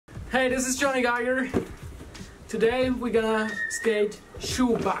Hey, this is Jonny Geiger. Today we're gonna skate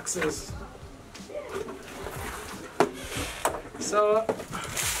shoe boxes. So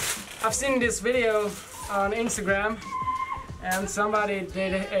I've seen this video on Instagram and somebody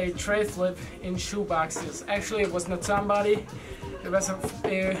did a tray flip in shoe boxes. Actually, it was not somebody. It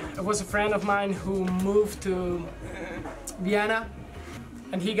was a friend of mine who moved to Vienna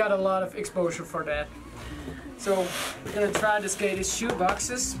and he got a lot of exposure for that. So we're gonna try to skate his shoe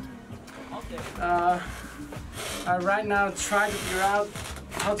boxes. I right now try to figure out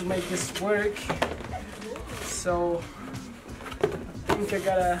how to make this work. So I think I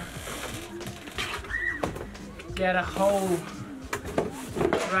gotta get a hole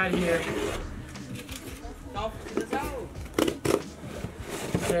right here.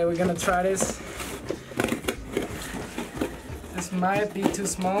 Okay, we're gonna try this. This might be too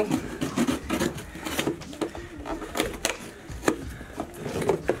small.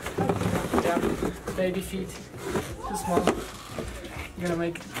 Yeah, baby feet, too small.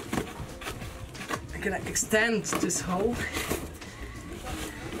 I'm gonna extend this hole.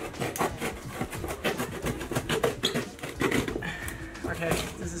 Okay,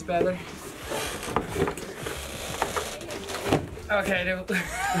 this is better. Okay,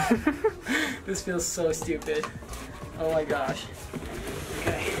 this feels so stupid. Oh my gosh.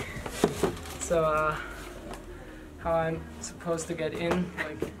 Okay, so how I'm supposed to get in,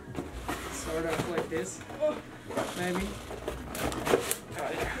 like sort of like this, maybe.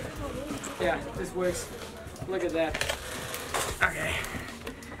 Oh, yeah, this works. Look at that. Okay.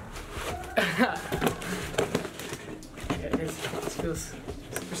 Okay, this feels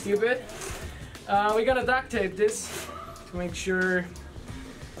super stupid. We're gonna duct tape this to make sure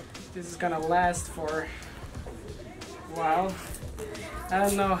this is gonna last for a while. I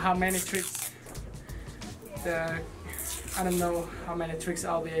don't know how many tricks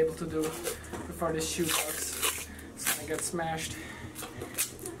I'll be able to do before this shoe box is gonna get smashed.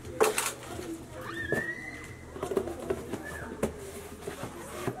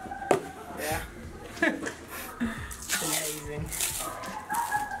 Yeah. Amazing.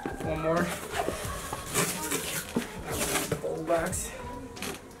 One more. The whole box.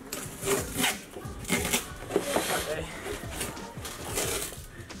 Okay.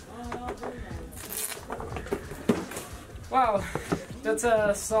 Wow, that's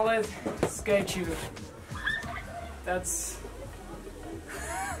a solid skate shoe. That's...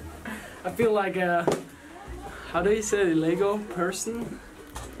 I feel like a... How do you say, Lego person?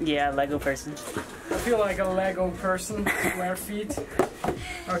 Yeah, Lego person. I feel like a Lego person, bare feet.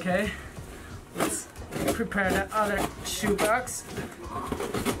 Okay, let's prepare the other shoe box.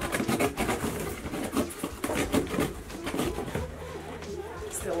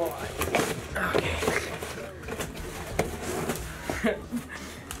 Still alive. Okay.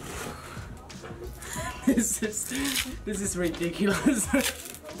 This is ridiculous.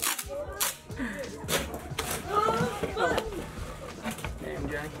 Oh. Damn,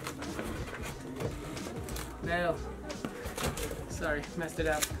 Jonny. No. Sorry, messed it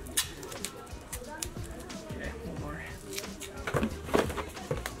up. Okay, one more.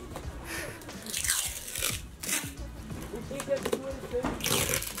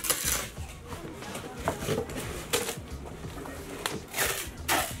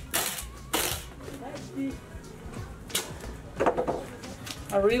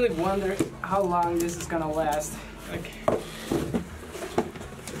 I really wonder how long this is gonna last. Like,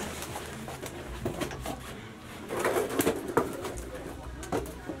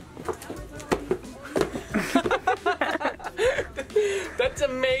 that's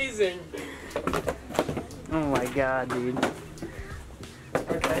amazing. Oh my god, dude.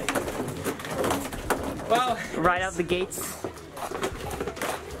 Okay. Well, right out the gates.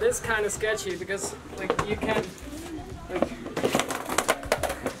 This is kind of sketchy because, like, you can, like,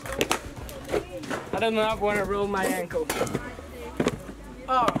 I don't know if I want to roll my ankle.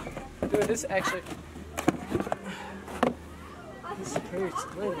 Oh, dude, this actually, this hurts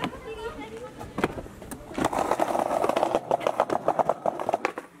a little.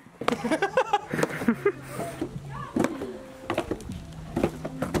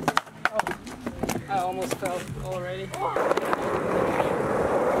 Oh, I almost fell already.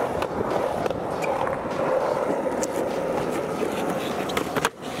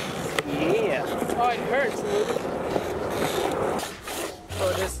 Oh, it hurts, dude.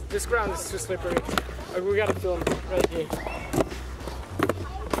 Oh, this ground is too slippery. Oh, we gotta film right here.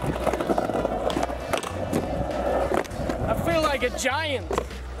 I feel like a giant.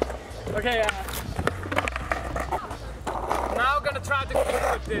 Okay, now I'm gonna try to keep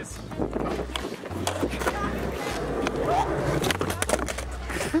with this.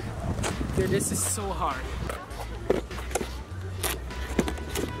 Dude, this is so hard.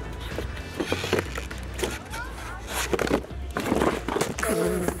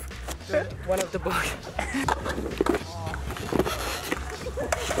 Dude, one of the bugs.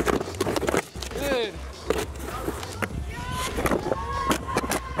 Dude.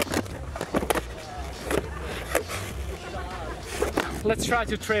 Let's try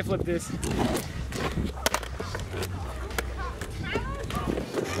to tray flip this.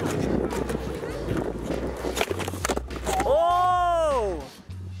 Oh!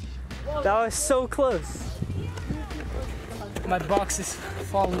 That was so close. My box is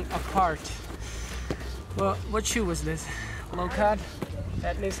falling apart. Well, what shoe was this? Low cut,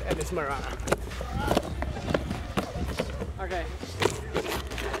 Atlas, and it's Marana. Okay.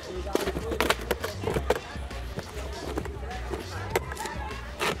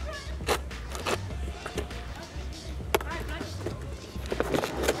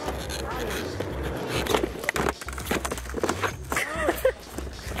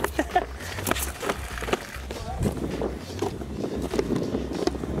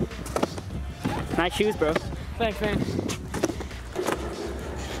 Nice shoes, bro. Thanks, man.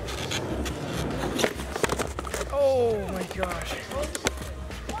 Oh my gosh.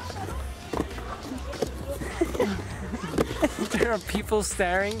 There are people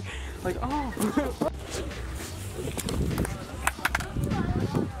staring like, oh.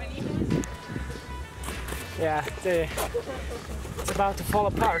 Yeah, it's about to fall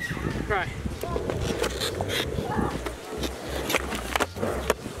apart. Right.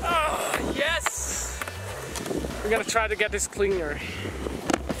 Oh, yes! We're gonna try to get this cleaner.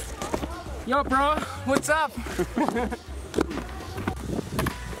 Yo, bro, what's up?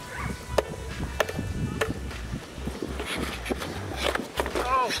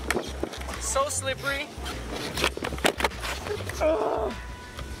 Oh, so slippery. Oh,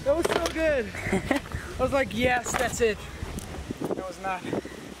 that was so good. I was like, yes, that's it. It was not.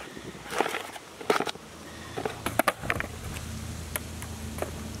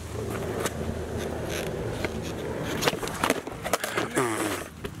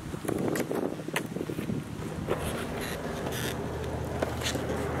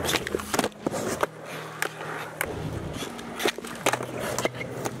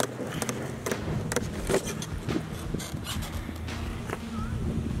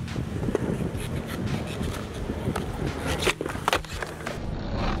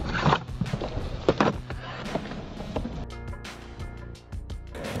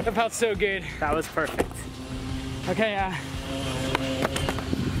 That felt so good. That was perfect. Okay,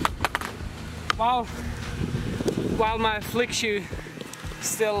 while my flick shoe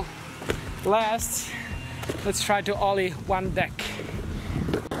still lasts, let's try to ollie one deck.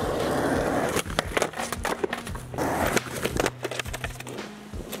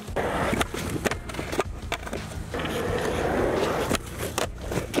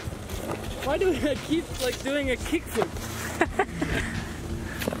 Why do I keep like doing a kickflip?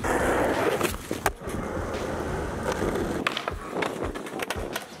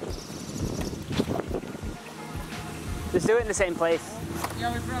 Just do it in the same place.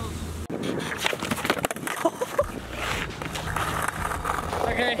 Yeah, we probably.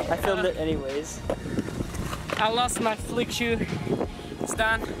 Okay. I filmed it anyways. I lost my flick shoe. It's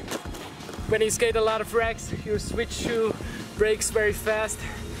done. When you skate a lot of racks, your switch shoe breaks very fast.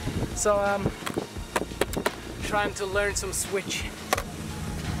 So I'm trying to learn some switch.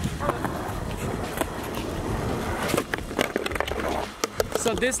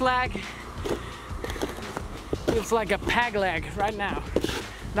 So this lag feels like a peg leg right now.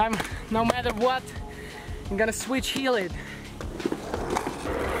 And no matter what, I'm gonna switch heel it.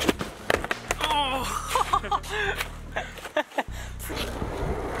 Oh!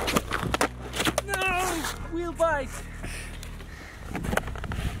 No! Wheel bite!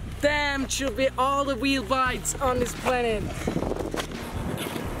 Damn, should be all the wheel bites on this planet.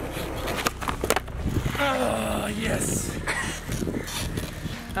 Oh, yes!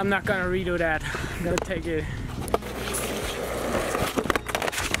 I'm not gonna redo that. I'm gonna take it.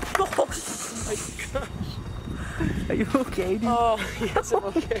 Oh my gosh. Are you okay, dude? Oh, yes, I'm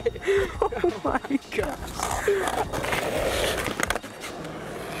okay. Oh my gosh.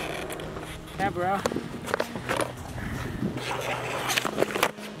 Yeah, bro.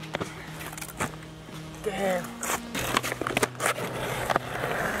 Damn.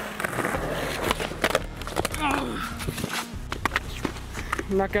 Oh.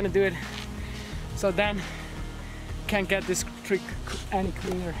 I'm not gonna do it. So then, can't get this trick any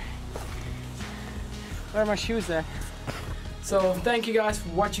cleaner. Where are my shoes at? So thank you guys for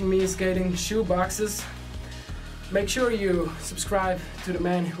watching me skating shoe boxes. Make sure you subscribe to the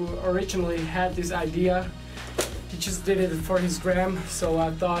man who originally had this idea. He just did it for his gram, so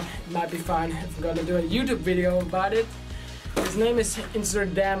I thought it might be fun if I'm gonna do a YouTube video about it. His name is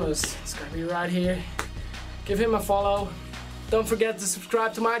Damus. It's gonna be right here. Give him a follow. Don't forget to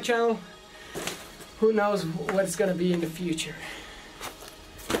subscribe to my channel. Who knows what it's gonna be in the future.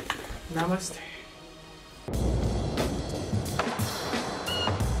 Namaste.